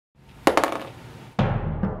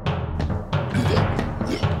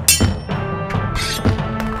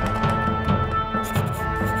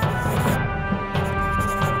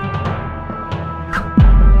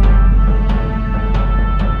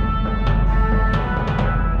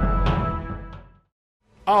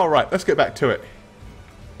All right, let's get back to it.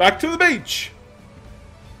 Back to the beach.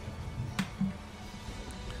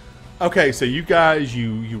 Okay, so you guys,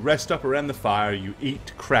 you rest up around the fire. You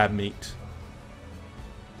eat crab meat.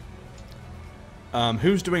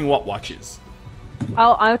 Who's doing what watches?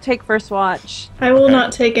 I'll take first watch. I will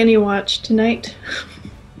not take any watch tonight.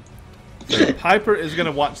 So Piper is going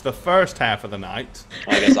to watch the first half of the night.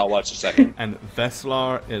 I guess I'll watch the second. And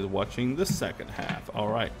Veslar is watching the second half. All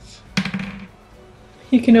right.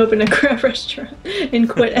 You can open a crab restaurant and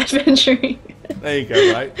quit adventuring. There you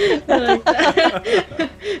go, right? I like that.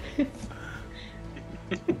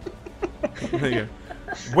 There you go.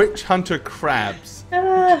 Witch Hunter Crabs.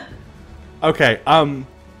 Ah, Okay,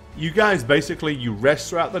 you guys basically, you rest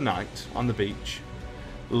throughout the night on the beach,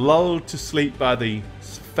 lulled to sleep by the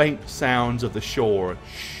faint sounds of the shore.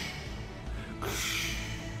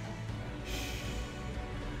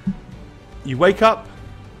 You wake up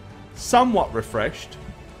somewhat refreshed.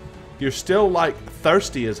 You're still, like,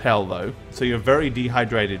 thirsty as hell, though, so you're very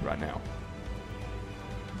dehydrated right now.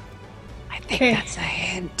 I think Okay. that's a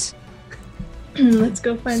hint. let's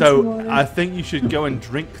go find some So, water. I think you should go and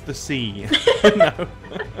drink the sea. No.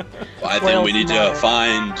 Well, I think we need to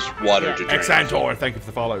find water to drink. Exantor, thank you for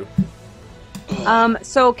the follow.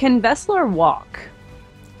 So can Veslar walk?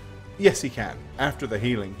 Yes, he can. After the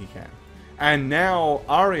healing, he can. And now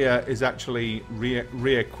Arya is actually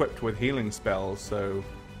re-equipped with healing spells, so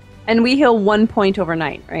And we heal 1 point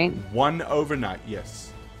overnight, right? 1 overnight,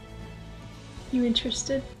 yes. You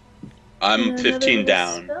interested? I'm Another 15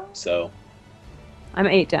 down, spell? so I'm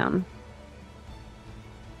 8 down.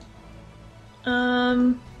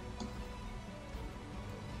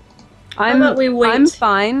 about we wait? I'm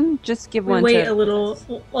fine. Just give We one wait to... a little.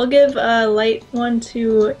 I'll give a light one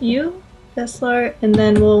to you, Veslar, and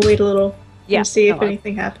then we'll wait a little Yeah, and see if no, I-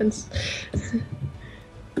 anything happens.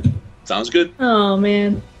 sounds good. Oh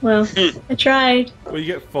man. Well, I tried. Well, you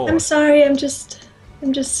get 4. I'm sorry. I'm just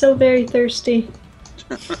so very thirsty.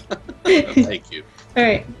 Thank you. All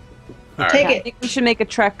right. All right. Take I it. think we should make a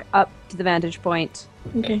trek up to the vantage point,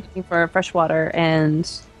 Okay. looking for fresh water, and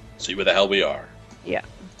See where the hell we are. yeah.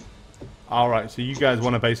 Alright, so you guys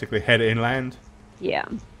want to basically head inland? Yeah.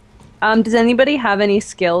 Does anybody have any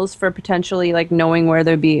skills for potentially, like, knowing where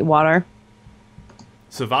there'd be water?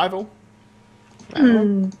 Survival?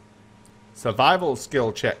 Survival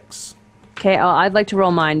skill checks. Okay, I'd like to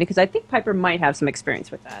roll mine, because I think Piper might have some experience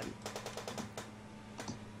with that.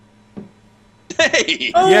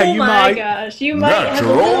 Hey! Oh Yeah, you my might. gosh, you might have a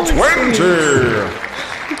Natural little 20!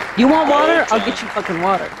 experience. You want water? I'll get you fucking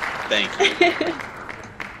water. Thank you.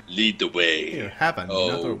 Lead the way. Here, have another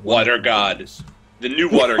Oh, one. water god. The new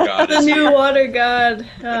water god The is new here. water god.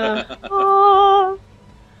 Oh.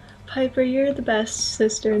 Piper, you're the best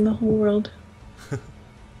sister in the whole world.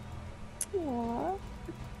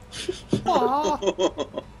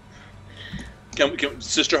 Can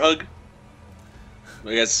sister hug?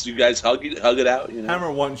 I guess you guys hug it out. You know.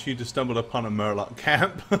 Hammer wants you to stumble upon a Murloc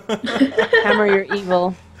camp. Hammer, you're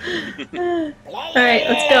evil. All right,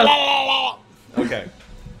 let's go. Okay.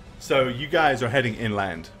 So you guys are heading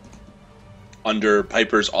inland. Under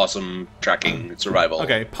Piper's awesome tracking survival.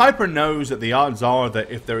 Okay, Piper knows that the odds are that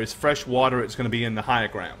if there is fresh water, it's going to be in the higher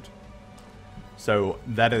ground. So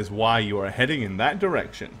that is why you are heading in that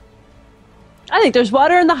direction. I think there's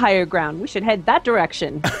water in the higher ground. We should head that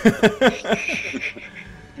direction.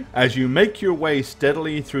 As you make your way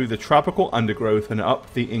steadily through the tropical undergrowth and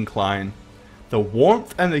up the incline, the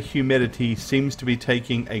warmth and the humidity seems to be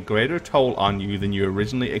taking a greater toll on you than you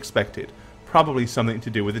originally expected. Probably something to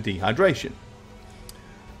do with the dehydration.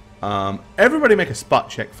 Everybody make a spot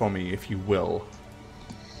check for me, if you will.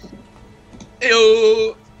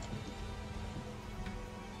 Ew.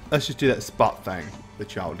 Let's just do that spot thing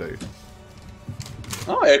that y'all do.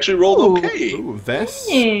 Oh, I actually rolled okay. Ooh, this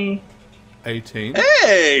Hey. 18.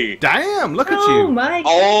 Hey! Damn, look at Oh you. my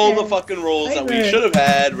All the goodness. fucking rolls that we Piper. should have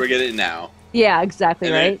had, we're getting it now. Yeah, exactly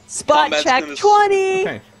And then right. Spot combat's check gonna- 20.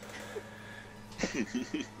 Okay.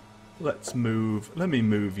 Let's move. Let me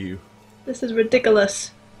move you. This is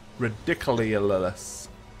ridiculous. Ridiculous.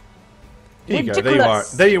 Here you go. There you are.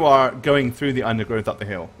 Ridiculous. There you are, going through the undergrowth up the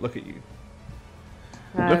hill. Look at you.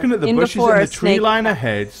 Looking at the in bushes before and a the tree snake- line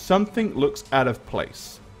ahead, something looks out of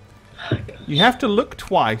place. You have to look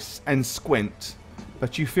twice and squint,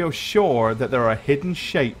 but you feel sure that there are hidden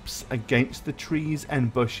shapes against the trees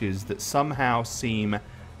and bushes that somehow seem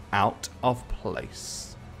out of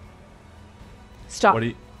place. Stop. What do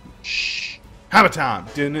you... Shh. Hammer time!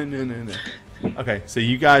 No. Okay, so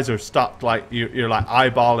you guys are stopped, like, you're like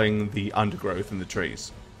eyeballing the undergrowth and the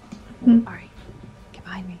trees. All right. Get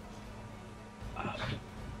behind me.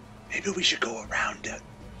 Maybe we should go around it.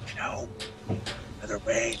 No. Another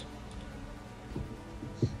way.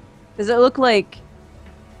 Does it look like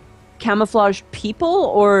camouflaged people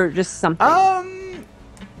or just something?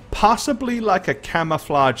 Possibly like a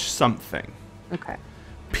camouflage something. Okay.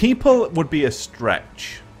 People would be a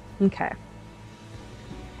stretch. Okay.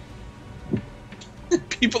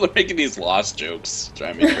 People are making these lost jokes.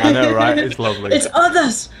 Trying to make I know, right? It's lovely. It's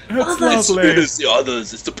others! It's Others! lovely. It's the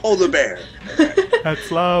others. It's the polar bear. That's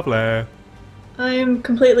lovely. I'm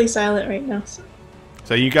completely silent right now.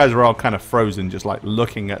 So you guys are all kind of frozen, just like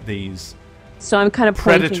looking at these So I'm kind of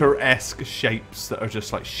pointing. predator-esque shapes that are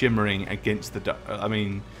just like shimmering against the. I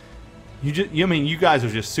mean, you guys are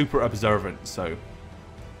just super observant. So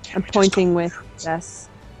I'm pointing with Jess.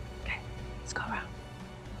 Okay, let's go around.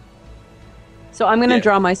 So I'm gonna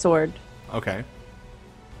draw my sword. okay.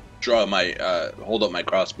 Draw my, hold up my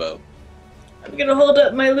crossbow. I'm gonna hold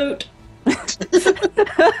up my loot.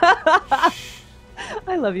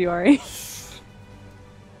 I love you, Ari.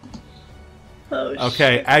 Oh,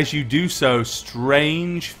 Okay, as you do so,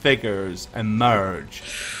 strange figures emerge.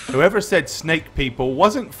 Whoever said snake people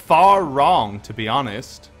wasn't far wrong, to be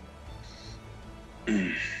honest.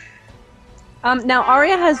 Now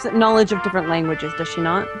Arya has knowledge of different languages, does she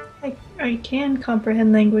not? I can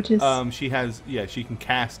comprehend languages. She has, she can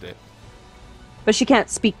cast it. But she can't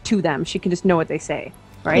speak to them. She can just know what they say,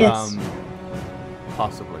 right? Yes.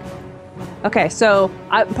 Possibly. Okay, so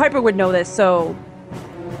Piper would know this, so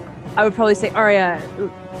I would probably say, Arya,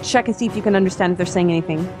 check and see if you can understand if they're saying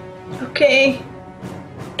anything. Okay.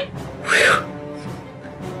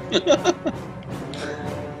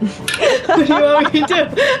 What do you want me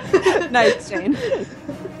to do? Nice, Jane.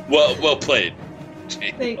 Well played.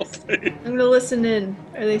 Jane. Well Thanks. played. I'm gonna listen in.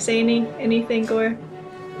 Are they saying anything, Gore?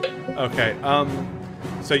 Okay,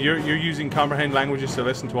 so you're using comprehend languages to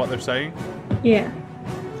listen to what they're saying? Yeah.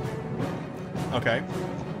 Okay.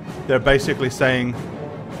 They're basically saying,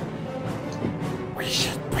 We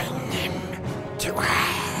should bring them to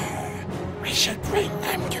her. We should bring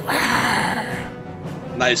them to her.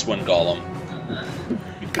 Nice one, Gollum.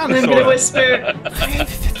 kind I'm of gonna sort of. whisper.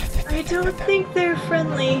 I don't think they're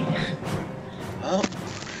friendly. Well,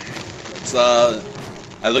 let's,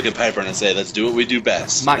 I look at Piper and I say, let's do what we do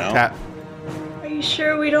best. Mic you know? tap. Are you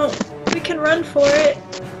sure we can run for it?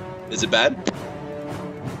 Is it bad?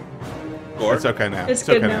 Gore? It's okay now. It's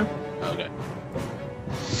good okay now. Okay.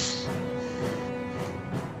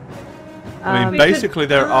 I mean, We basically, could-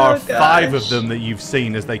 there are oh, 5 of gosh. them that you've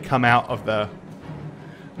seen as they come out of the.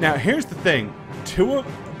 Now, here's the thing: two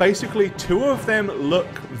of them look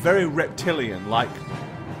very reptilian, like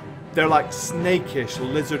they're like snakish,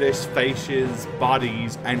 lizardish faces,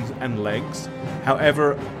 bodies, and legs.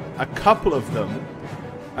 However, a couple of them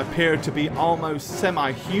appear to be almost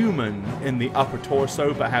semi-human in the upper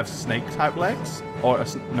torso, but have snake-type legs, or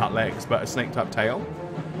not legs, but a snake-type tail.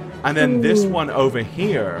 And then this one over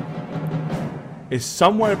here is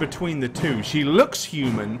somewhere between the two. She looks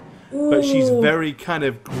human, but she's Ooh. very kind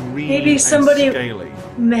of green Maybe and somebody- scaly.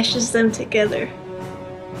 Meshes them together.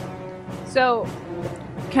 So,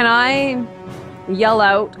 can I yell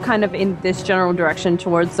out kind of in this general direction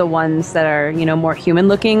towards the ones that are, more human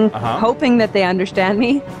looking, Uh-huh. hoping that they understand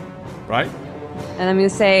me? Right? And I'm going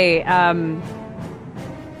to say,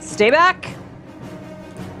 stay back.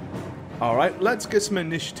 All right, let's get some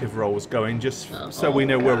initiative rolls going, just so we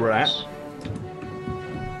know where we're at.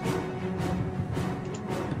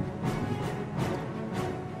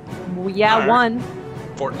 Well, yeah, Alright. 1.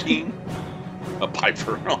 14. A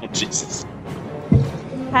Piper. Oh, Jesus.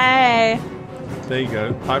 Hey. There you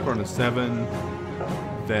go. Piper on a 7.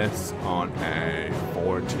 This on a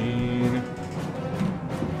 14.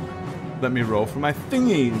 Let me roll for my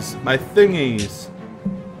thingies. My thingies.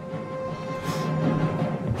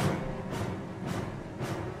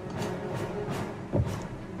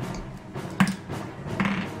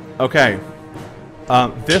 Okay.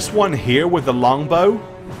 This one here with the longbow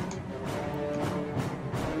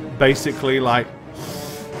basically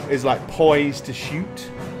is poised to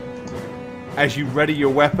shoot. As you ready your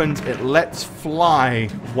weapons, it lets fly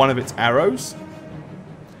one of its arrows.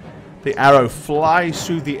 The arrow flies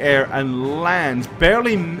through the air and lands,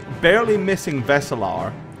 barely missing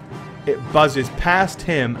Veselar. It buzzes past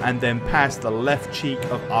him and then past the left cheek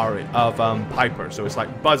of Piper. So it's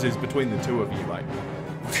like buzzes between the two of you, like.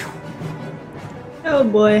 Oh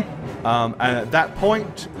boy. And at that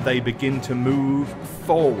point, they begin to move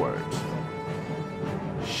forward.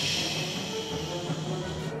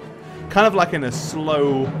 Kind of like in a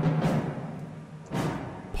slow,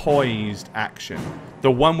 poised action.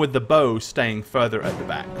 The one with the bow staying further at the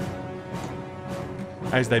back.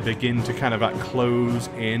 as they begin to kind of like close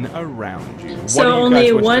in around you. So what do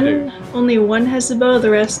you guys wish to do? only one has a bow. The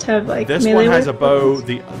rest have like This melee one has a bow.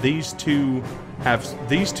 weapons? These two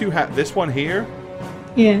have this one here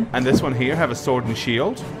Yeah. and this one here have a sword and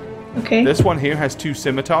shield. Okay. This one here has 2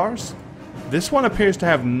 scimitars. This one appears to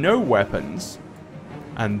have no weapons,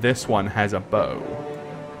 and this one has a bow.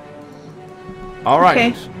 All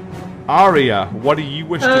right, Okay. Aria, what do you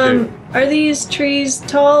wish to do? Are these trees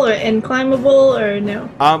tall and climbable or no?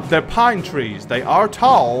 They're pine trees. They are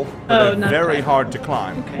tall, but Oh, they're not very climbable. hard to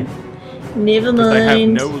climb Okay. Never because they have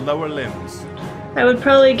mind. no lower limbs. I would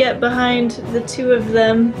probably get behind the two of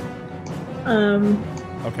them.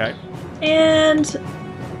 Okay. And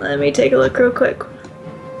let me take a look real quick.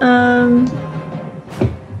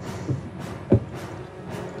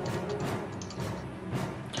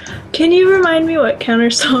 Can you remind me what counter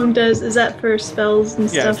song does? Is that for spells and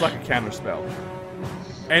Yeah, stuff? it's like a counter spell.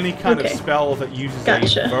 Any kind of Okay. spell that uses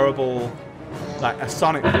Gotcha. a verbal, like a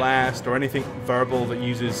sonic blast or anything verbal that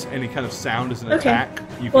uses any kind of sound as an Okay. attack.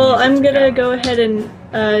 You can Well, use it I'm to gonna counter. go ahead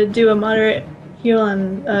and do a moderate heal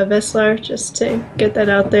on Veslar just to get that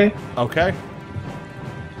out there. Okay.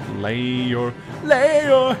 Lay your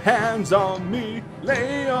hands on me.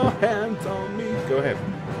 Lay your hands on me. Go ahead.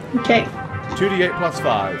 Okay. 2d8 plus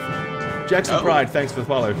 5. Jackson Oh. Pride, thanks for the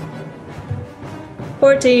follow.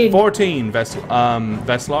 14. 14,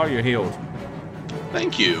 Veslar, you're healed.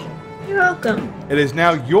 Thank you. You're welcome. It is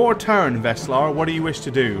now your turn, Veslar. What do you wish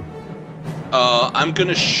to do? I'm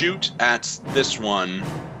gonna shoot at this one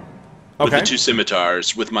with Okay. the 2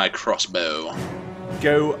 scimitars with my crossbow.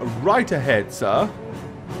 Go right ahead, sir.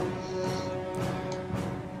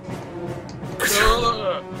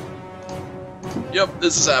 Yep,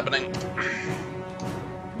 this is happening.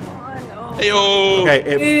 Heyo! Okay,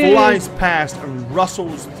 it Yay. flies past and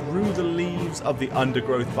rustles through the leaves of the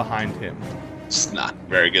undergrowth behind him. It's not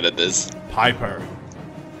very good at this. Piper.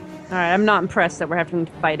 All right, I'm not impressed that we're having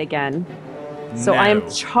to fight again. So I am No.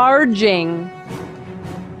 charging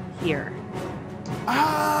here.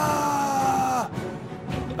 Ah!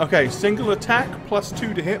 Okay, single attack plus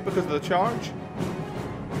 2 to hit because of the charge.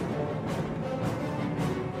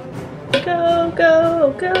 Go,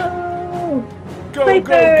 go, go! Go, Piper! go,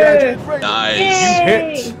 Gadget! Right. Nice. You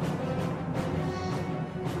Yay! hit.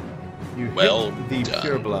 You Well hit the done.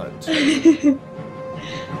 pure blood.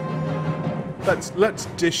 Let's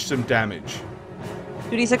dish some damage.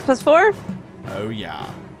 2d6 plus 4? Oh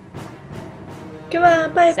yeah. Come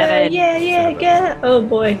on, Piper! 7. Yeah, yeah, 7. get! Oh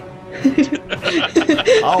boy.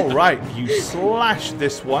 All right, you slash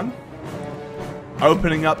this one,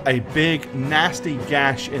 opening up a big, nasty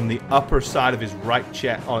gash in the upper side of his right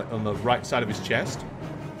chest, on the right side of his chest.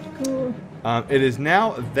 Cool. It is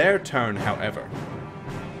now their turn, however.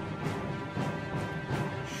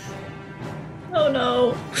 Oh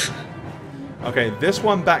no. Okay, this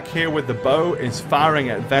one back here with the bow is firing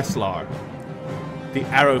at Veslar. The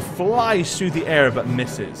arrow flies through the air but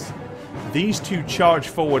misses. These two charge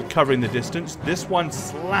forward, covering the distance. This one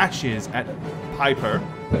slashes at Piper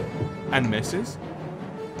and misses.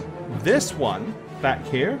 This one back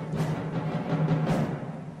here.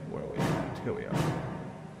 Where are we at? Here we are.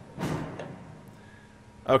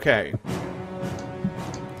 Okay.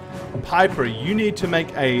 Piper, you need to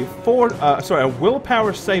make a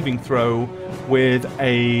willpower saving throw with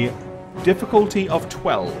a difficulty of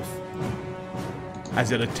 12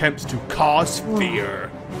 as it attempts to cause fear.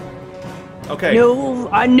 Okay.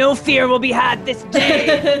 No fear will be had this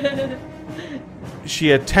day.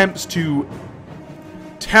 She attempts to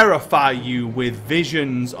terrify you with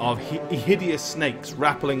visions of hideous snakes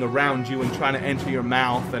rappling around you and trying to enter your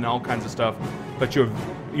mouth and all kinds of stuff, but you're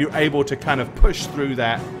able to kind of push through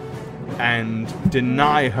that and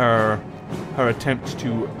deny her attempt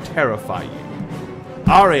to terrify you.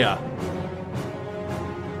 Aria.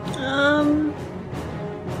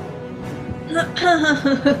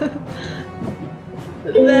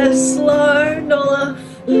 Veslar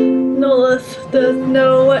Nolith does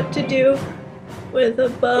know what to do with a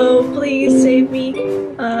bow. Please save me.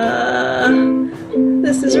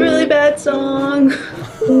 This is a really bad song.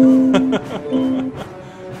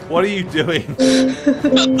 What are you doing?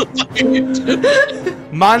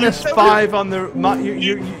 -5 on the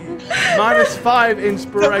 -5 It's a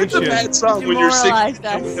inspiration. bad song when you're Demoralized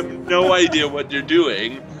 16 and us. you have no idea what you're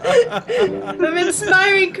doing. I'm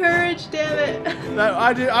inspiring courage, damn it. No,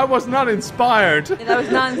 I was not inspired. That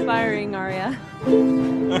was not inspiring, Arya.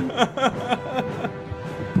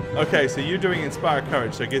 Okay, so you're doing inspire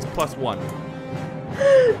courage, so it gets +1.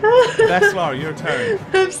 Veslar, your turn.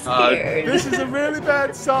 I'm scared. This is a really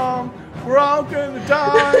bad song. We're all gonna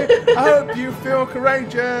die. I hope you feel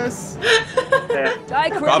courageous. Die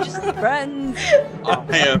courageously, friends. I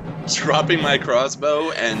am dropping my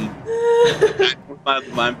crossbow and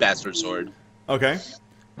my bastard sword. Okay.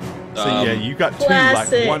 So yeah, you got two,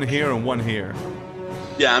 Classic. like one here and one here.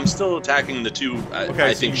 Yeah, I'm still attacking the two. Okay,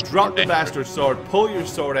 I so think you drop the bastard sword, pull your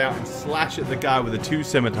sword out, and slash at the guy with the two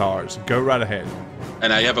scimitars. Go right ahead.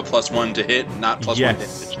 And I have a +1 to hit, not +1 to hit.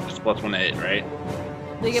 Yes. It's just +1 to hit, right?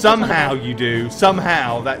 You get Somehow you do.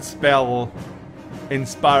 Somehow that spell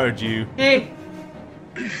inspired you. Hey,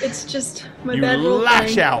 it's just my You bad role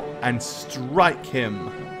lash playing. out and strike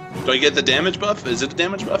him. Do I get the damage buff? Is it a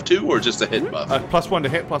damage buff too, or just a hit buff? +1 to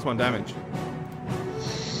hit, +1 damage.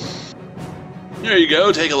 There you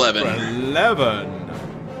go, take 11. 11.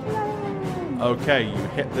 Okay, you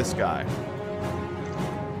hit this guy.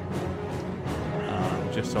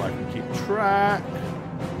 Just so I can keep track.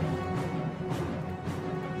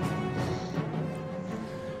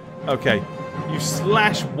 Okay, you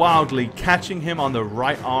slash wildly, catching him on the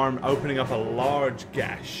right arm, opening up a large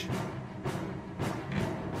gash.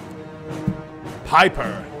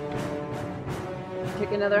 Piper,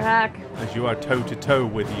 Take another hack. as you are toe-to-toe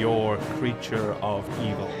with your creature of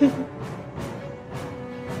evil.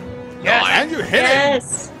 Yes, and you hit him!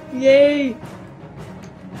 Yes! Yay!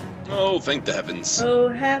 Oh, thank the heavens. Oh,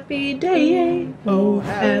 happy day! Oh,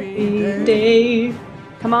 Happy day!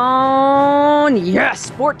 Come on. Yes,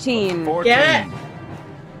 14. 14. Get it!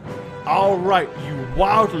 All right, you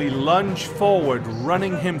wildly lunge forward,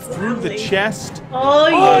 running him through the chest. Oh,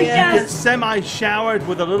 You yes! get semi-showered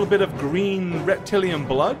with a little bit of green reptilian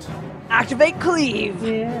blood. Activate cleave.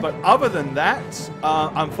 Yeah. But other than that,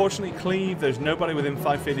 unfortunately, Cleve, there's nobody within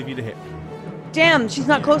 5 feet of you to hit. Damn, she's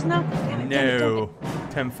not close enough? Damn it, damn it, damn it. No.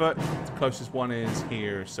 10 foot. The closest one is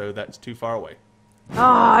here, so that's too far away. Oh,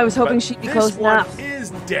 I was hoping But she'd be this close one enough. is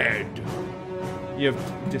dead. You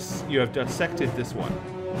have dissected this one.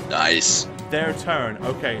 Nice. Their turn.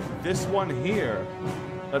 Okay, this one here,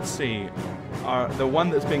 let's see, the one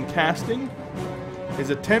that's been casting is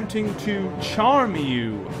attempting to charm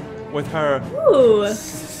you with her Ooh!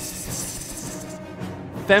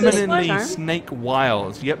 femininely Charm? snake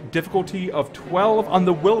wiles. Yep, difficulty of 12 on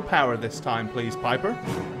the willpower this time, please, Piper.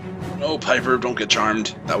 Oh, Piper, don't get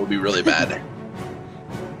charmed. That would be really bad.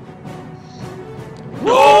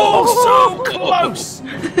 Oh, so close!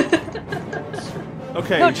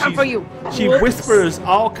 Okay, No time for you. She Whoops. whispers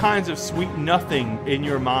all kinds of sweet nothing in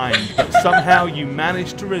your mind, but somehow you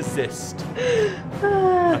manage to resist.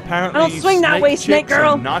 Apparently, I don't swing that way, snake chicks are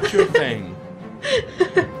girl. not your thing.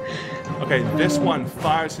 Okay, this one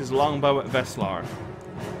fires his longbow at Veslar.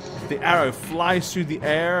 The arrow flies through the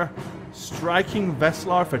air, striking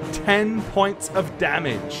Veslar for 10 points of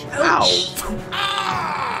damage.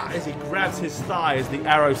 Ah! As he grabs his thigh as the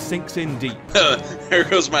arrow sinks in deep. There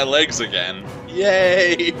goes my legs again.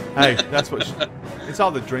 Yay! Hey, that's what. It's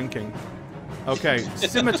all the drinking. Okay,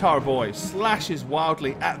 Scimitar Boy slashes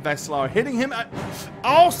wildly at Veslar, hitting him.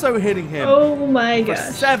 Also hitting him Oh my for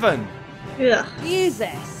gosh. 7. Ugh.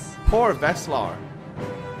 Jesus. Poor Veslar.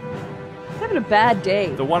 Having a bad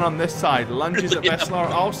day. The one on this side lunges at Yeah. Veslar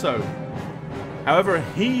also. However,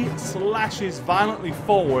 he slashes violently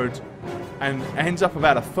forward and ends up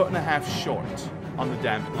about 1.5 feet short on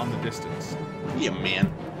the distance. Yeah,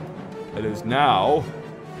 man. It is now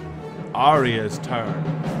Arya's turn.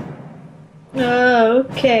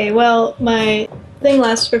 Okay, well, my thing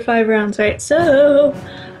lasts for 5 rounds, right? So,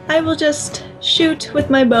 I will just shoot with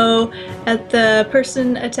my bow at the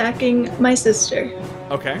person attacking my sister.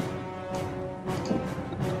 Okay.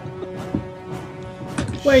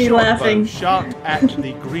 Why are you Short laughing? bow shot at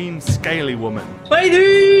the green scaly woman.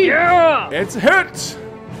 23! Yeah. It's a hit!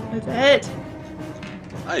 That's it.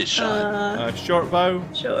 Nice shot. Short bow.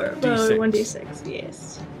 Sure. D6. Bow, 1d6,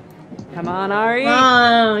 yes. Come on, Ari. Come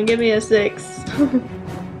on, give me a 6.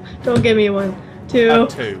 Don't give me 1. 2. A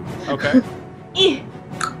 2. Okay. Eh.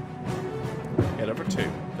 Hit over 2.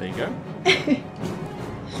 There you go.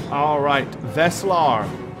 Alright, Veslar.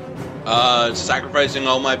 Sacrificing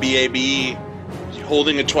all my BAB,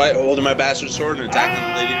 holding my bastard sword and attacking the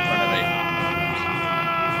lady in front of me.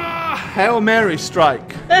 Hail Mary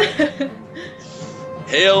strike.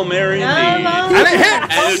 Hail Mary Come indeed. on. And it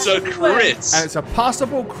hits! And it's a crit. And it's a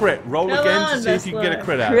possible crit. Roll Come again on, to see if you can get a Veslar.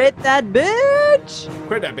 crit out. Crit that bitch.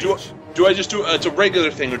 Crit that Do, bitch. do I just do it's a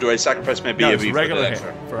regular thing, or do I sacrifice my BAB No, it's a for regular the hit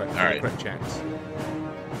extra? for a Alright. crit chance.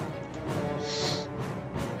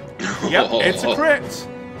 Yep, it's a crit.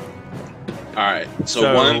 Alright, so,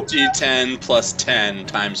 So- 1d10 plus 10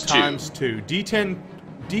 times 2. Times 2.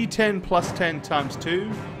 D10 plus 10 times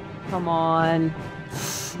 2. Come on.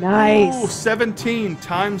 Nice. Ooh, 17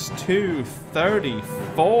 times 2,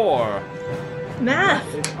 34.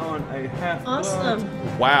 Math. It's on a half. Awesome.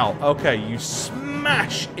 Blood. Wow. Okay, you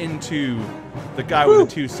smash into the guy with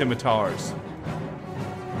the 2 scimitars.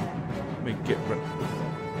 Let me get rid.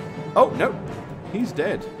 Oh no, he's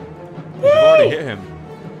dead. You've already hit him.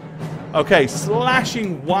 Okay,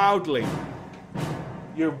 slashing wildly.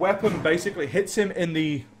 Your weapon basically hits him in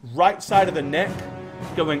the right side of the neck,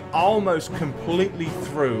 going almost completely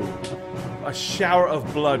through. A shower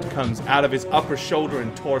of blood comes out of his upper shoulder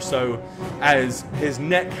and torso as his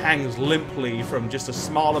neck hangs limply from just a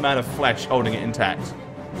small amount of flesh holding it intact.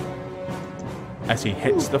 As he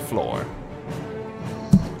hits the floor.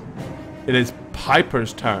 It is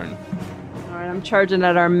Piper's turn. Alright, I'm charging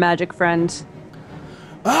at our magic friend.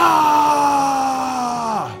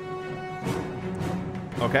 Ah!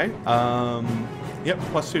 Okay, yep,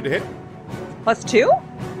 +2 to hit.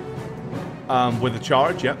 +2? With a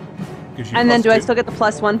charge, yep. Gives you And then do I +2. still get the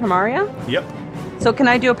 +1 from Arya? Yep. So can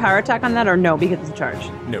I do a power attack on that or no because it's a charge?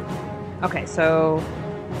 No. Okay, so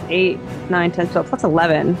 8, 9, 10, 12, plus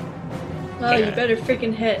 11. Oh, you better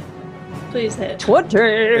freaking hit. Please hit. 20!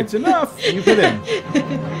 It's enough. You hit him.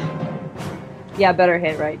 Yeah, better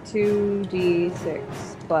hit, right? 2d6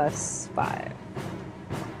 plus 5.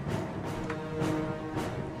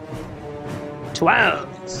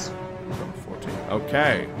 12. 14.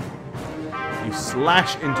 Okay. You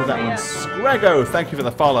slash into that one. Scrego, thank you for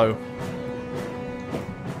the follow.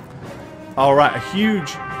 Alright, you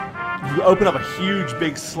open up a huge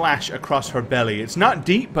big slash across her belly. It's not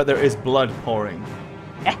deep, but there is blood pouring.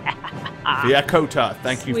 Viakota,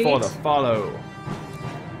 thank you for the follow.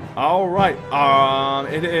 Alright,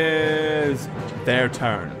 it is their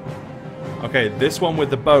turn. Okay, this one with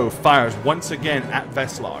the bow fires once again at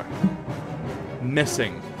Veslar.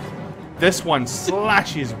 Missing. This one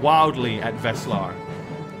slashes wildly at Veslar.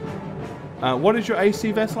 What is your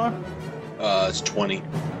AC, Veslar? It's 20.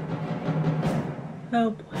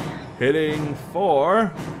 Oh boy. Hitting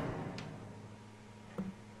for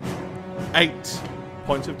 8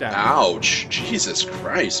 points of damage. Ouch. Jesus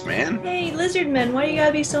Christ, man. Hey, lizard men, why you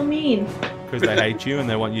gotta be so mean? Because they hate you and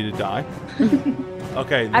they want you to die.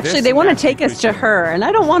 Okay. Actually, they want to take us to her, and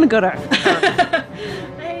I don't want to go to her.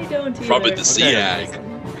 I don't either. Probably the sea ag.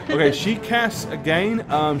 Okay, she casts again.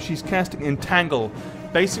 She's casting Entangle.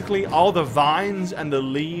 Basically, all the vines and the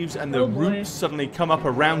leaves and the roots suddenly come up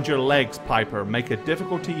around your legs, Piper. Make a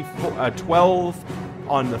difficulty 12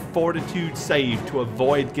 on the Fortitude save to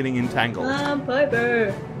avoid getting entangled.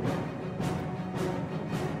 Piper.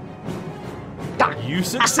 You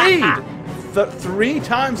succeed! 3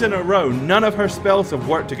 times in a row, none of her spells have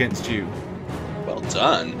worked against you. Well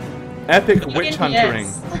done. Epic witch huntering.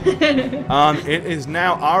 Yes. It is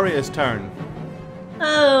now Arya's turn.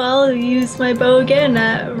 Oh, I'll use my bow again,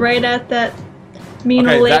 right at that mean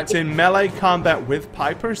Okay, old lady. that's in melee combat with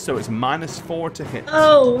Piper, so it's -4 to hit.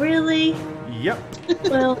 Oh, really? Yep.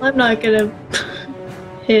 Well, I'm not gonna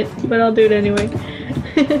hit, but I'll do it anyway.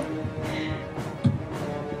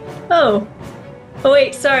 Oh. Oh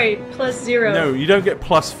wait, sorry. +0. No, you don't get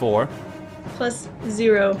 +4.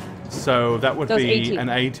 +0. So that would So it's be 18. an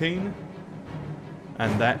 18.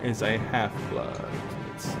 And that is a half-blood.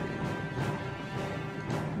 Let's see.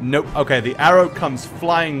 Nope. Okay, the arrow comes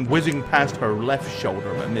flying, whizzing past her left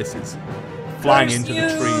shoulder, but misses. Flying Curse into you!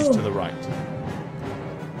 the trees to the right.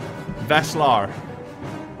 Veslar.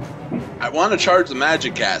 I want to charge the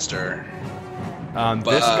magic caster.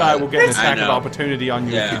 This guy will get an I attack of know. opportunity on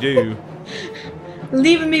you Yeah. if you do.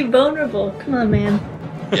 Leaving me vulnerable. Come on, man.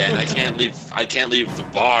 Yeah, and I can't leave the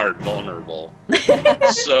bard vulnerable.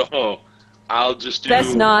 So I'll just do.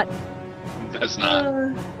 That's not. That's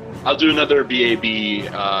not. I'll do another BAB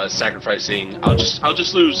sacrificing. I'll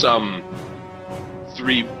just lose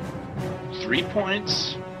 3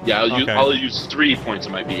 points. Yeah, I'll use 3 points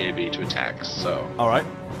of my BAB to attack. So All right.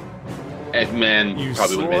 Eggman You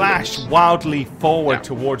probably would have slash been wildly forward Yeah.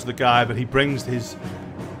 towards the guy, but he brings his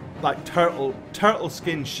turtle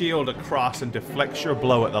skin shield across and deflects your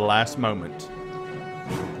blow at the last moment.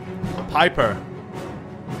 Piper.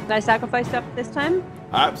 Did I sacrifice stuff this time?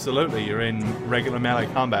 Absolutely, you're in regular melee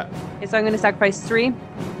combat. Okay, so I'm going to sacrifice 3.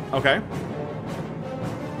 Okay.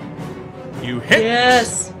 You hit.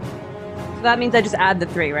 Yes. So that means I just add the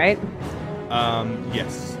 3, right?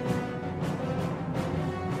 Yes.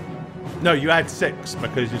 No, you add 6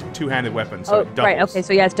 because it's two-handed weapon, so it doubles. right. Okay,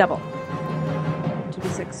 so yeah, it's double.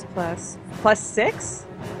 2d6 plus 6?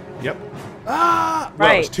 Yep. Ah! Well,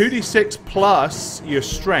 Right. it's 2d6 plus your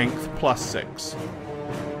strength plus 6.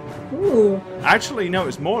 Ooh. Actually, no,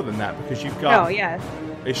 it's more than that because you've got... Oh, yeah.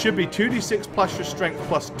 It should be 2d6 plus your strength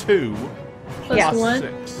plus 2 Plus Yes. 1.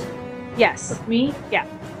 6. Yes. Me? Yeah.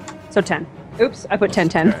 So 10. Oops, I put 10,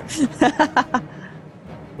 10.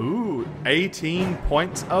 Ooh, 18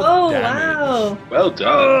 points of Oh, damage. wow. Well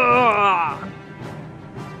done.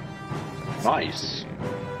 Nice.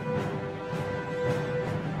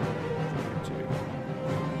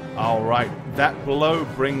 All right, that blow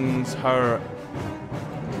brings her.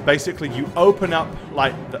 Basically, you open up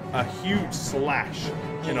like a huge slash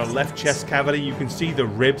in her left chest cavity. You can see the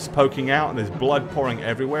ribs poking out, and there's blood pouring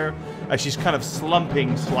everywhere as she's kind of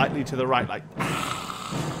slumping slightly to the right, like.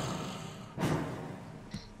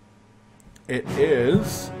 It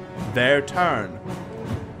is their turn.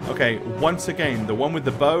 Okay, once again, the one with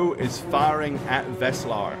the bow is firing at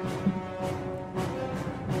Veslar.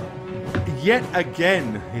 Yet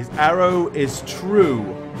again, his arrow is true,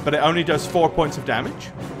 but it only does 4 points of damage.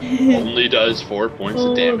 Only does 4 points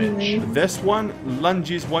of damage. This one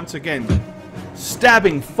lunges once again,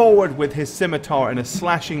 stabbing forward with his scimitar in a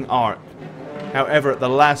slashing arc. However, at the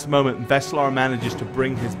last moment, Veslar manages to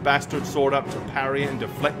bring his bastard sword up to parry and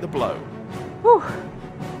deflect the blow. Whew.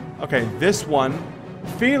 Okay, this one,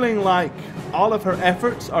 feeling like all of her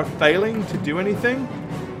efforts are failing to do anything,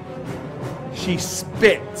 she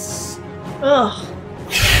spits. Ugh.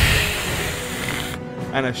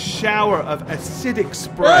 And a shower of acidic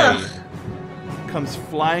spray Ugh. comes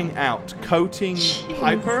flying out, coating Jeez.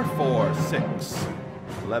 Piper for 6,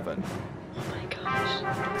 11, Oh my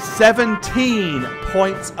gosh. 17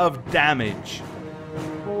 points of damage.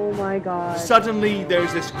 Oh my god. Suddenly,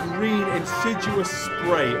 there's this green, insidious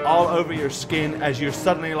spray all over your skin as you're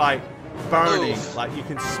suddenly, like, burning. Oof. Like, you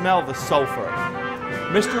can smell the sulfur.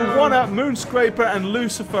 Mr. One-Up, Moonscraper, and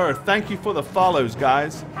Lucifer, thank you for the follows,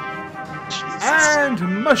 guys. Jesus. And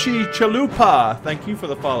Mushy Chalupa, thank you for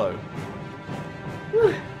the follow.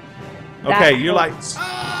 Okay, That you're like, hurts.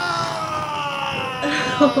 "Ah!"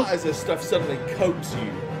 as this stuff suddenly coats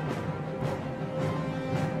you.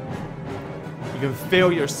 You can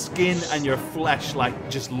feel your skin and your flesh, like,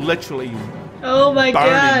 just literally Oh my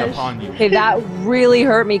burning gosh. upon you. Okay, that really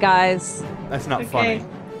hurt me, guys. That's not Okay. funny.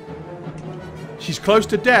 She's close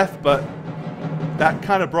to death, but that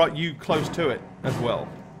kind of brought you close to it as well.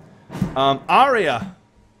 Arya.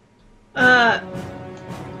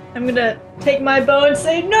 I'm gonna take my bow and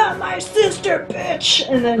say, "Not my sister, bitch!"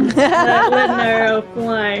 And then let an arrow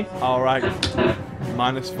fly. All right.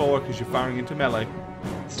 -4 because you're firing into melee.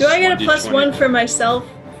 Do I get a 1d20. +1 for myself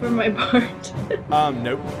for my bard?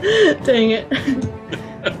 Nope. Dang it.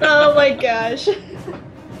 Oh my gosh.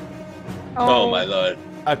 Oh my lord.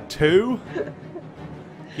 A 2?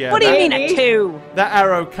 Yeah. What do you that, mean a Maybe. 2? that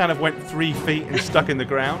arrow kind of went 3 feet and stuck in the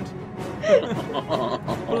ground.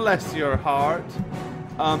 Bless your heart.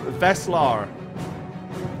 Veslar.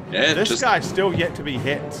 Yeah, This just guy's still yet to be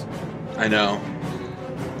hit. I know.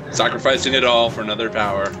 Sacrificing it all for another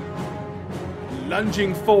power.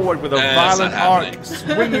 Lunging forward with a That's violent not arc, happening.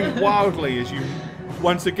 swinging wildly as you...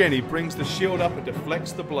 Once again, he brings the shield up and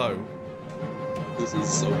deflects the blow. This is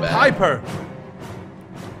so bad. Piper,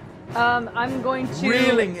 I'm going to...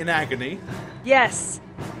 reeling in agony. Yes.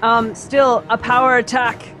 Still, a power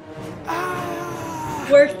attack.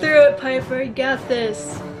 Work through it, Piper. You got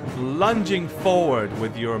this. Lunging forward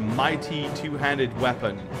with your mighty two-handed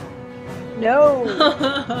weapon. No.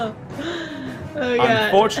 Oh god.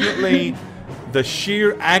 Unfortunately, the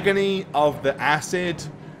sheer agony of the acid,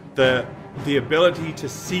 the ability to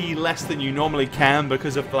see less than you normally can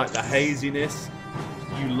because of like the haziness,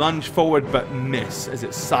 you lunge forward but miss as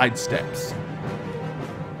it sidesteps.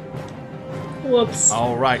 Whoops.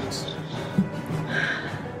 All right.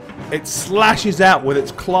 It slashes out with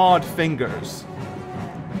its clawed fingers,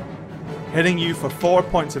 hitting you for 4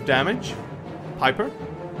 points of damage. Piper.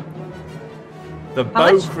 The How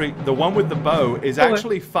bow, much? the one with the bow, is 4.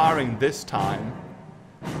 actually firing this time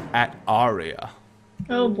at Arya.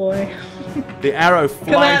 Oh boy. The arrow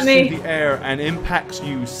flies at me. through the air and impacts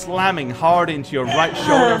you, slamming hard into your right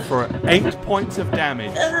shoulder for 8 points of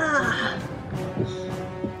damage.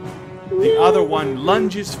 The other one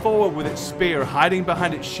lunges forward with its spear, hiding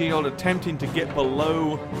behind its shield, attempting to get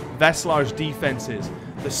below Veslar's defenses.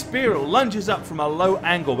 The spear lunges up from a low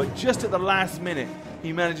angle, but just at the last minute,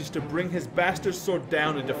 he manages to bring his bastard sword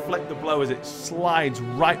down and deflect the blow as it slides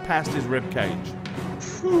right past his ribcage.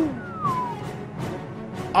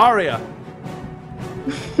 Arya.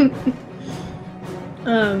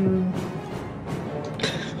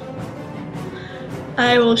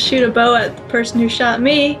 I will shoot a bow at the person who shot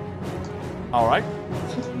me. All right.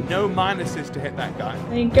 No minuses to hit that guy.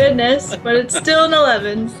 Thank goodness, but it's still an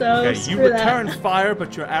 11, so Okay, screw you return that. fire,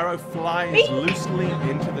 but your arrow flies loosely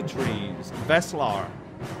into the trees. Veslar.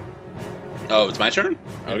 Oh, it's my turn?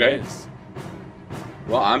 It Okay. is.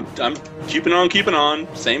 Well, I'm keeping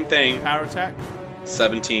on. Same thing. Power attack.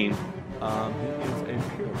 17. He is a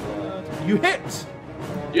pure blood. You hit!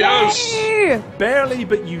 Yes! Yay! Barely,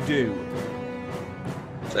 but you do.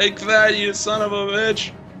 Take that, you son of a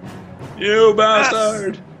bitch! You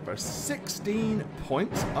bastard! For 16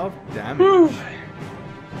 points of damage. Whew.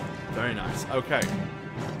 Very nice. Okay.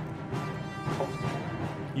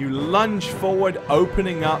 You lunge forward,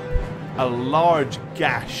 opening up a large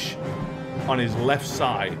gash on his left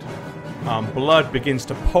side. Blood begins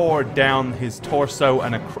to pour down his torso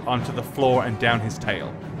and onto the floor and down his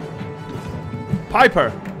tail.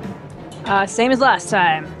 Piper! Same as last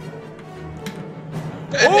time.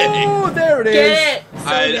 Oh, there it is! Get it! So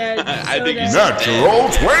dead. I So think dead. he's Natural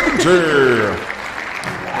 20!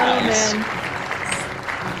 Oh man.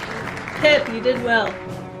 Pip, you did well.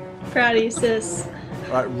 Proud of you, sis.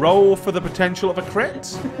 Right, roll for the potential of a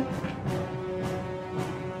crit.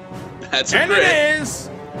 That's a And crit. it is!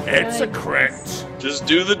 It's a Nice. crit. Just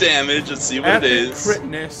do the damage and see what Epic it is.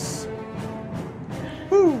 critness.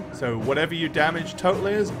 Whew. So whatever your damage total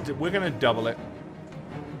is, we're going to double it.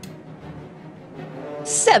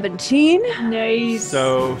 17. Nice.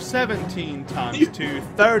 So 17 times 2,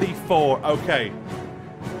 34. Okay.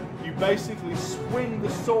 You basically swing the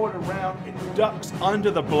sword around, it ducks under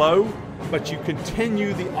the blow, but you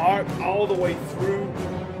continue the arc all the way through,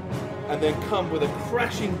 and then come with a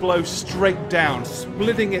crashing blow straight down,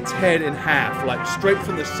 splitting its head in half, like straight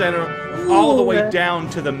from the center, all the way Ooh. down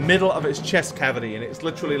to the middle of its chest cavity, and it's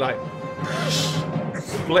literally like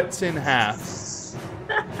splits in half.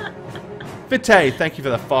 Vite, thank you for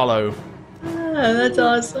the follow. Oh, that's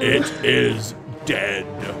awesome. It is dead,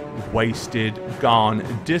 wasted, gone,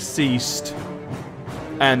 deceased.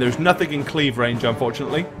 And there's nothing in cleave range,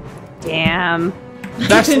 unfortunately. Damn.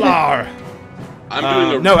 Veslar! I'm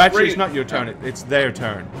doing a no, actually, great- it's not your turn. It's their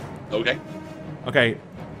turn. Okay. Okay.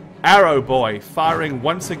 Arrow Boy firing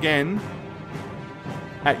once again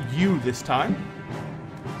at you this time.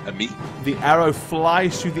 At me. The arrow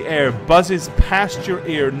flies through the air, buzzes past your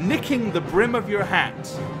ear, nicking the brim of your hat.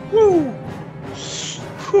 Woo!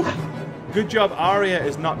 Good job, Arya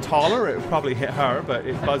is not taller. It would probably hit her, but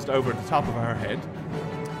it buzzed over the top of her head.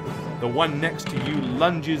 The one next to you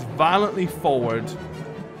lunges violently forward,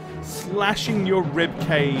 slashing your rib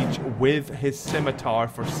cage with his scimitar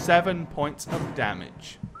for 7 points of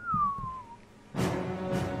damage.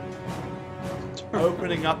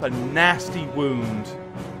 Opening up a nasty wound.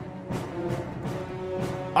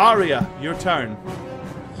 Arya, your turn.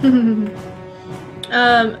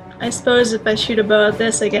 I suppose if I shoot a bow at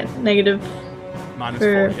this, I get negative.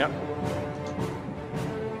 -4, yep.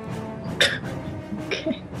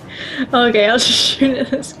 Okay. Okay, I'll just shoot at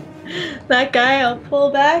this. That guy, I'll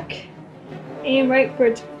pull back, aim right for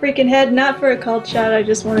its freaking head. Not for a called shot, I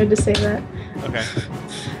just wanted to say that. Okay.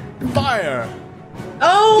 Fire!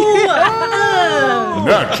 Oh! Ah!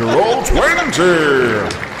 Natural 20!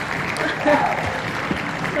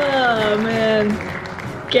 Oh, man.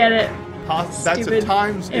 Get it. That's a Stupid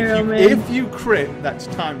times. arrow man. If you crit, that's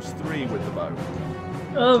 ×3 with the bow.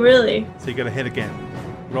 Oh, really? So you got to hit again.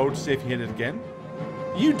 Roll to see if you hit it again.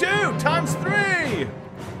 You do! ×3!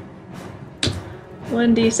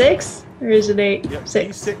 1d6? Or is it 8? Yep,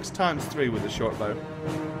 6. D6 ×3 with a short bow.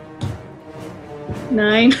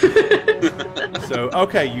 9. So,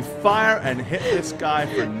 okay, you fire and hit this guy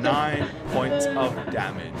for 9 points of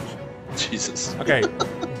damage. Jesus. Okay,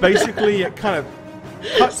 basically it kind of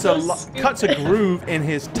cuts So cuts a groove in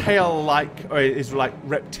his tail-like, or his like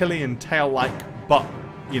reptilian tail-like butt,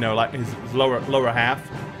 you know, like his lower half.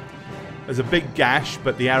 There's a big gash,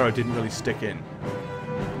 but the arrow didn't really stick in.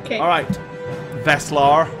 Okay. All right,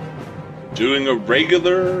 Veslar, Doing a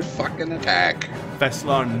regular fucking attack.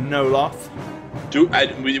 Veslar Noloth.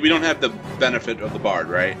 We don't have the benefit of the bard,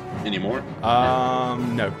 right? Anymore?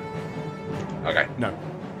 No, Okay. no,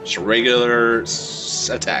 Just a regular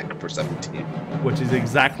attack for 17. which is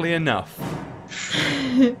exactly enough.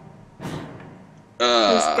 This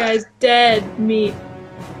guy's dead meat.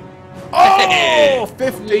 Oh,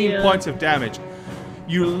 15 Yeah. points of damage.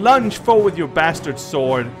 You lunge forward with your bastard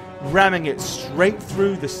sword, ramming it straight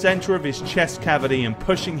through the center of his chest cavity and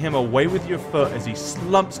pushing him away with your foot as he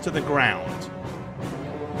slumps to the ground.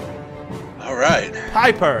 All right.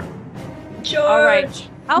 Piper, George! Alright.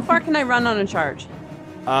 How far can I run on a charge?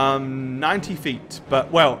 90 feet,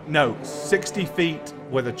 but, well, no, 60 feet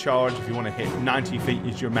with a charge if you want to hit. 90 feet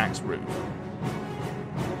is your max route.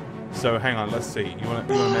 So, hang on, let's see. You want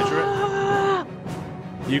to measure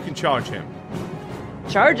it? You can charge him.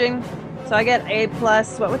 Charging. So I get a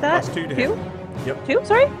plus, what with that? +2 to hit. Yep. 2,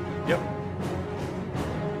 sorry? Yep.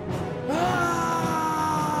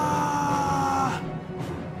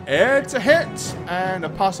 It's a hit and a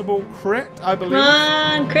possible crit, I believe.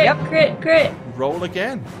 Come on, crit. Roll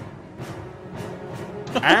again.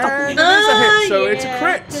 And it is a hit, so it's a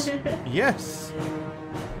crit. Yes.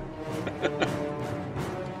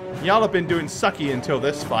 Y'all have been doing sucky until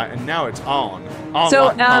this fight, and now it's on.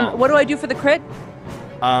 So, what do I do for the crit?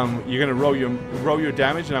 You're gonna roll your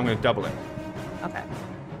damage, and I'm gonna double it. Okay.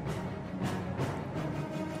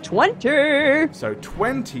 20. So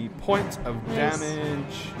 20 points of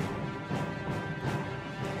damage.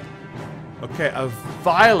 Okay, a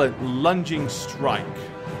violent lunging strike.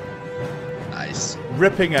 Nice.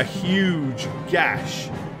 Ripping a huge gash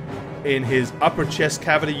in his upper chest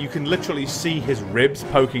cavity. You can literally see his ribs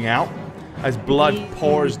poking out as blood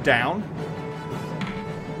pours down.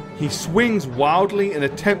 He swings wildly and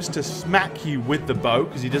attempts to smack you with the bow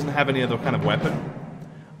because he doesn't have any other kind of weapon.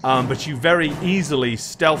 But you very easily,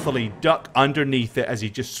 stealthily duck underneath it as he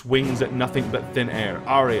just swings at nothing but thin air.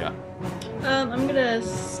 Arya. I'm gonna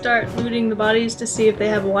start looting the bodies to see if they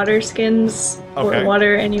have water skins or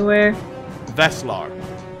water anywhere. Veslar.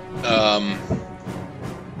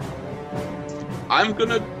 I'm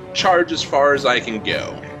gonna charge as far as I can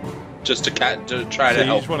go, just to try to help. So you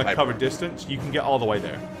just want to cover distance? You can get all the way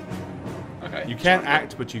there. Okay. You can't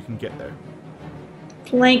act, but you can get there.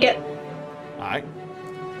 Flank it. All right.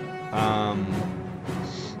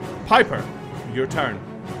 Piper, your turn.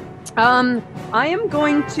 I am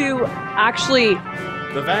going to actually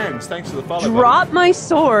The Vans, thanks for the follow. drop my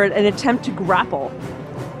sword and attempt to grapple.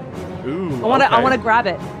 Ooh, I want to grab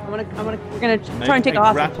it. We're gonna try and take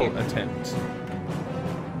off. Grapple attempt.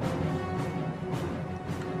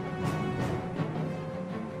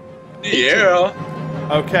 Yeah.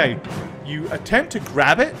 Okay, you attempt to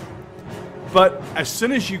grab it, but as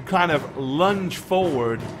soon as you kind of lunge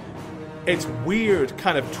forward, its weird,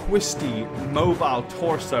 kind of twisty, mobile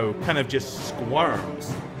torso kind of just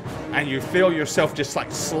squirms. And you feel yourself just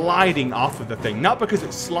like sliding off of the thing. Not because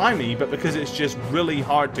it's slimy, but because it's just really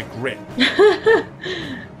hard to grip.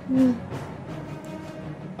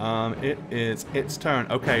 It is its turn.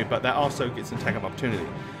 Okay, but that also gets an attack of opportunity.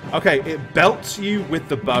 Okay, it belts you with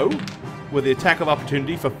the bow with the attack of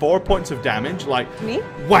opportunity for 4 points of damage. Like, Me?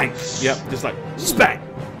 Wank! Yep, just like, spang!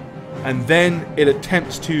 And then it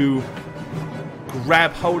attempts to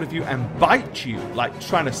grab hold of you and bite you, like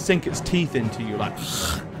trying to sink its teeth into you, like,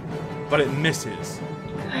 but it misses.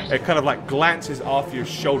 It kind of like glances off your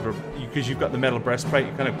shoulder, because you've got the metal breastplate,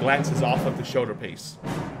 it kind of glances off of the shoulder piece.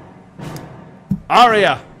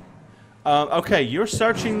 Arya! Okay, you're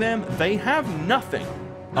searching them. They have nothing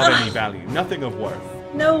of any value, nothing of worth.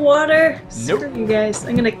 No water? Nope. Screw you guys.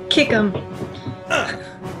 I'm gonna kick them.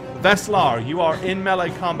 Veslar, you are in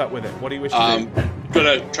melee combat with it. What do you wish to do? I'm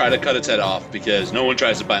gonna try to cut its head off because no one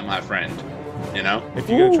tries to bite my friend. You know? If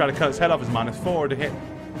you're going to try to cut its head off, it's -4 to hit.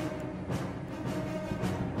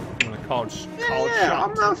 I'm going to call it shot.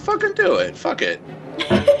 I'm gonna fucking do it. Fuck it.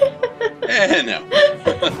 No.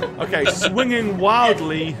 Okay, swinging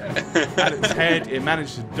wildly at its head, it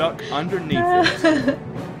managed to duck underneath it.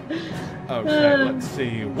 Okay, let's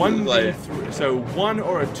see. 1d3. So 1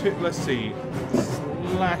 or a 2. Let's see.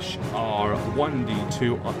 /R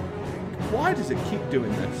 1d2. Why does it keep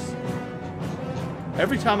doing this?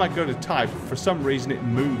 Every time I go to type, for some reason it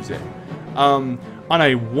moves it. On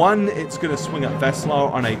a 1, it's going to swing at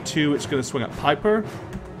Veslar. On a 2, it's going to swing at Piper.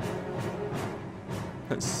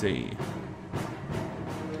 Let's see.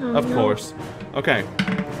 Of course. Okay.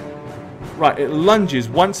 Right, it lunges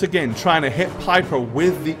once again, trying to hit Piper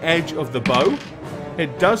with the edge of the bow.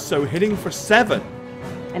 It does so, hitting for 7.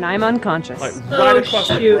 And I'm unconscious. Like right across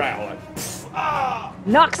the brow. Like, ah!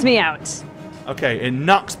 Knocks me out. Okay, it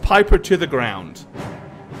knocks Piper to the ground.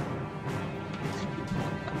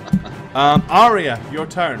 Arya, your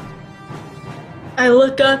turn. I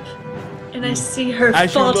look up and I see her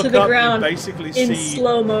As fall you look to the up, ground you basically in see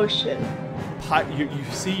slow motion. You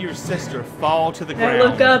see your sister fall to the I ground.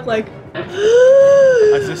 look up like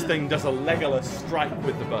as this thing does a Legolas strike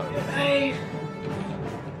with the bow. I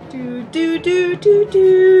do.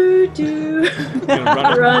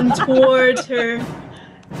 Run towards her.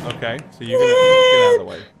 Okay, so you're gonna get out of the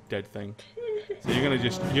way, dead thing. So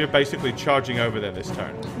you're basically charging over there this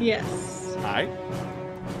turn. Yes. Alright.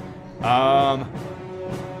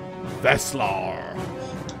 Veslar.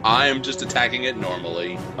 I am just attacking it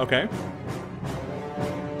normally. Okay.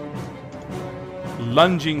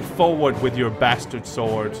 Lunging forward with your bastard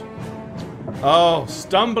sword. Oh,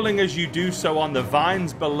 stumbling as you do so on the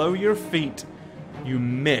vines below your feet, you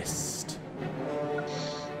missed.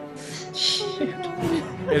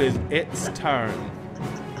 It is its turn.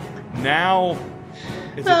 Now,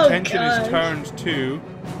 its attention is turned to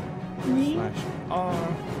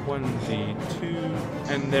 /R 1d2,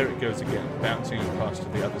 and there it goes again, bouncing across to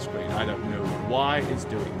the other screen. I don't know why it's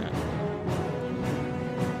doing that.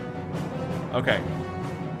 Okay.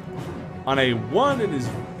 On a 1,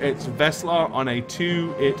 it's Veslar. On a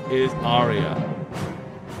 2, it is Arya.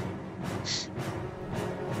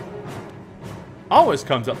 Always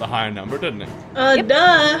comes up the higher number, doesn't it?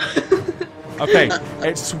 Duh. Okay,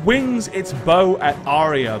 it swings its bow at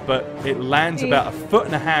Arya, but it lands about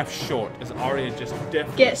 1.5 feet short as Arya just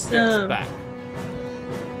definitely steps back.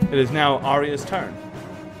 It is now Arya's turn.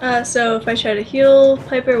 So if I try to heal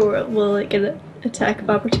Piper, will it get an attack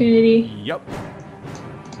of opportunity? Yep.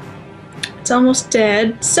 It's almost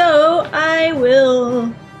dead, so I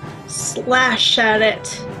will slash at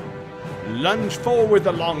it. Lunge forward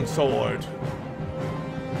the longsword.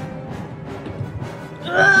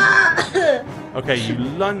 Okay, you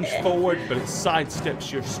lunge forward, but it sidesteps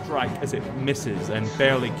your strike as it misses and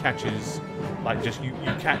barely catches, like just you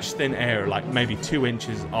catch thin air, like maybe 2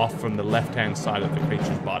 inches off from the left-hand side of the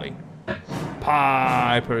creature's body.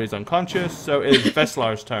 Piper is unconscious, so it is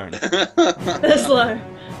Veslar's turn. Veslar.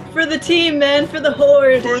 For the team, man, for the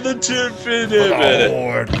horde. For the team,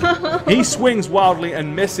 Horde. He swings wildly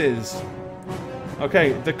and misses.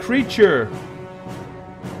 Okay, the creature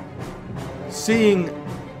seeing.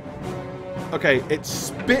 Okay, it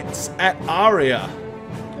spits at Arya.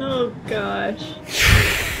 Oh gosh.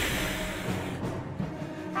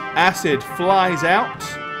 Acid flies out,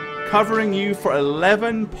 covering you for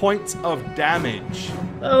 11 points of damage.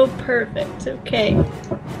 Oh, perfect. Okay.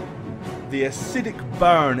 The acidic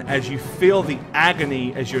burn as you feel the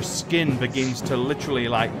agony as your skin begins to literally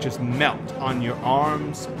like just melt on your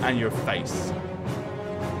arms and your face.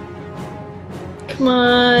 Come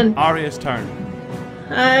on. Arya's turn.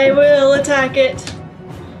 I will attack it.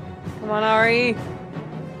 Come on, Ari.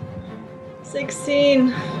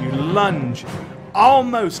 16. You lunge,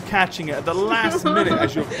 almost catching it at the last minute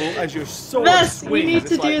as your sword Vess, swings. you need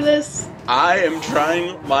to do this. I am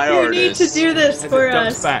trying my You hardest. need to do this As for it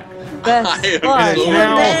dumps us. back. I am It is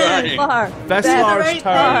now trying. Veslar's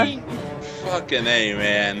turn. Fucking A,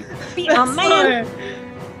 man. Be a man.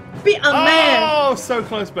 Be a man. Oh, so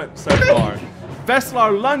close, but so far.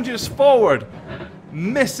 Veslar lunges forward,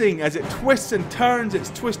 missing as it twists and turns its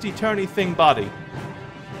twisty-turny thing body.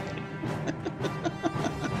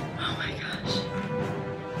 Oh my gosh.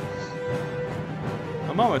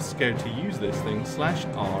 I'm almost scared to use this thing.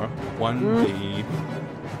 /R 1d2.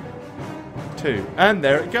 And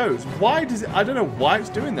there it goes. Why does it? I don't know why it's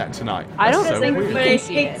doing that tonight. I don't That's so think weird. we But can I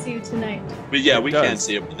see hates it. you tonight. But yeah, we does. can't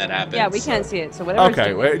see it when that happens. Yeah, we can't see it. So whatever.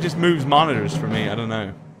 Okay, well, it just moves monitors for me. I don't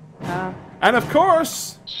know. And of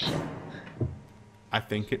course, I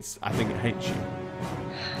think it hates you.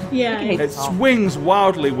 Yeah. I hate It swings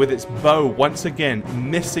wildly with its bow once again,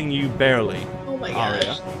 missing you barely. Oh my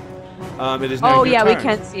Arya. gosh. It is now Oh your yeah, we turn.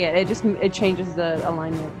 can't see it. It changes the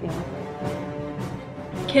alignment. Yeah.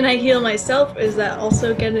 Can I heal myself? Is that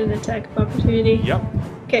also get an attack of opportunity? Yep.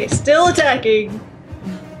 Okay, still attacking.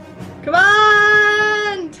 Come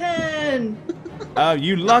on! 10.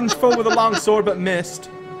 You lunge forward with a long sword but missed.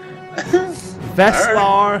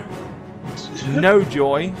 Veslar, no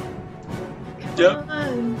joy. Yep. Come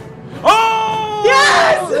on. Oh!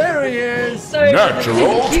 Yes! There he is! Sorry.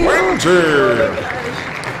 Natural 20!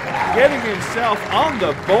 Getting himself on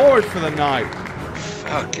the board for the night.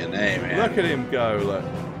 Fucking A, man. Look at him go, look.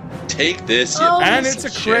 Take this, you Oh. And piece it's a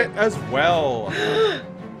of crit shit. as well.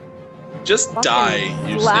 Just die,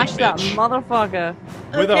 you Slash snake that bitch. motherfucker.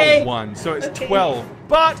 With Okay. a 1, so it's Okay. 12.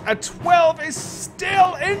 But a 12 is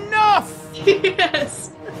still enough!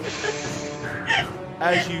 Yes.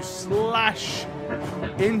 As you slash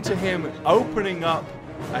into him, opening up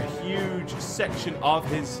a huge section of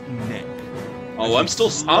his neck. Oh, I'm still.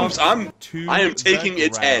 To I am the taking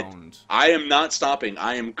its head. ground. I am not stopping.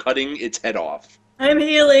 I am cutting its head off. I'm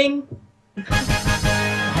healing.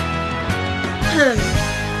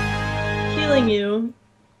 Healing you.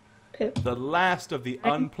 Pip. The last of the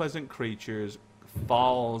unpleasant creatures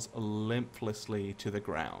falls limplessly to the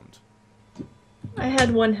ground. I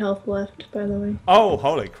had 1 health left, by the way. Oh,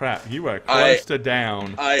 holy crap. You are close to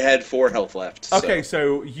down. I had 4 health left. So. Okay,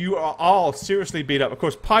 so you are all seriously beat up. Of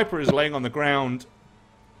course, Piper is laying on the ground,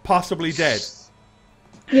 possibly dead.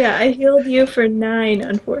 Yeah, I healed you for 9,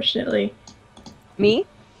 unfortunately. Me?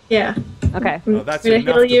 Yeah. Okay. Well, that's I'm gonna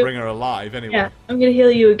enough heal to you. bring her alive anyway. Yeah, I'm gonna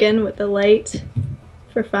heal you again with the light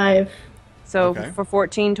for 5. So Okay. for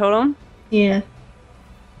 14 total. Yeah.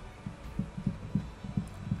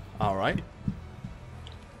 All right.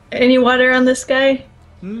 Any water on this guy?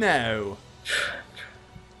 No.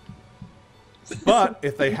 But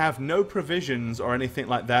if they have no provisions or anything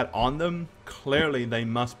like that on them, clearly they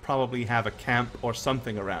must probably have a camp or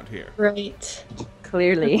something around here. Right.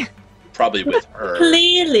 Clearly. Probably with her.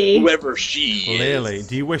 Clearly. Whoever she Clearly. is.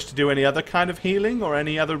 Do you wish to do any other kind of healing or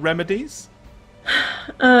any other remedies?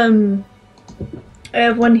 I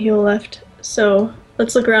have 1 heal left, so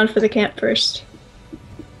let's look around for the camp first.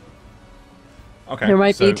 Okay. There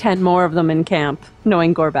might be 10 more of them in camp,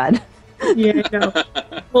 knowing Gorbad. Yeah, I know.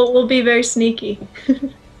 We'll be very sneaky.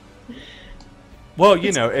 Well,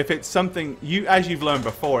 you know, if it's something you, as you've learned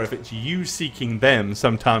before, if it's you seeking them,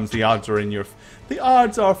 sometimes the odds are the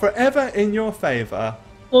odds are forever in your favor.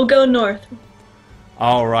 We'll go north.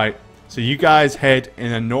 All right. So you guys head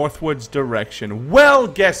in a northwards direction. Well,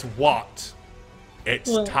 guess what?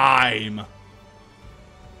 It's What? time.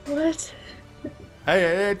 What?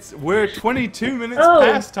 Hey, we're 22 minutes Oh.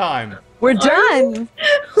 past time. We're done!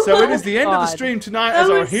 So it is the end of the God. stream tonight That as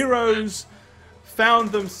our was- heroes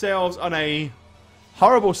found themselves on a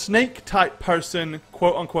horrible snake-type person,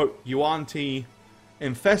 quote-unquote, Yuan-Ti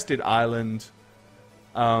infested island.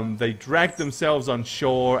 They dragged themselves on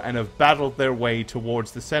shore and have battled their way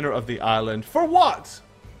towards the center of the island. For what?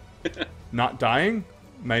 Not dying?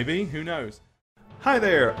 Maybe. Who knows? Hi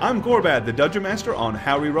there, I'm Gorbad, the Dungeon Master on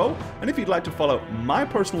How Reroll, and if you'd like to follow my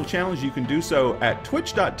personal challenge, you can do so at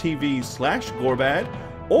twitch.tv/Gorbad,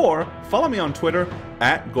 or follow me on Twitter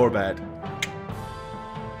 @Gorbad.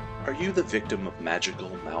 Are you the victim of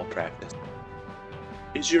magical malpractice?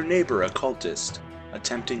 Is your neighbor a cultist,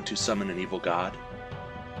 attempting to summon an evil god?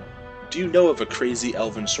 Do you know of a crazy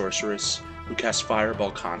elven sorceress who casts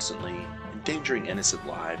fireball constantly, endangering innocent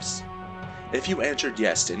lives? If you answered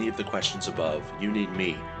yes to any of the questions above, you need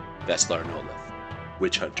me, Veslar Nolith,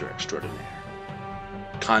 Witch Hunter Extraordinaire.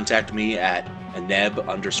 Contact me at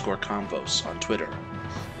aneb_convos on Twitter,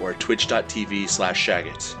 or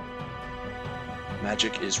twitch.tv/Shagget.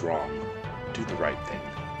 Magic is wrong. Do the right thing.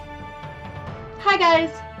 Hi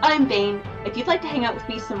guys, I'm Bane. If you'd like to hang out with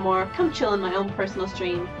me some more, come chill in my own personal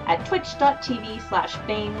stream at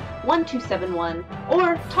twitch.tv/Bane1271,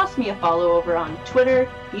 or toss me a follow over on Twitter,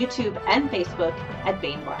 YouTube, and Facebook at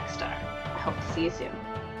Bane Blackstar. I hope to see you soon.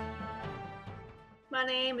 My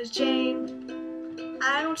name is Jane.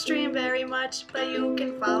 I don't stream very much, but you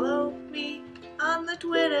can follow me on the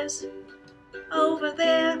Twitters over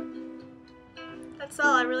there. That's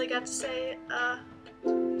all I really got to say.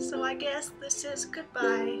 So I guess this is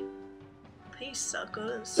goodbye. Peace,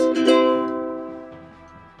 suckers.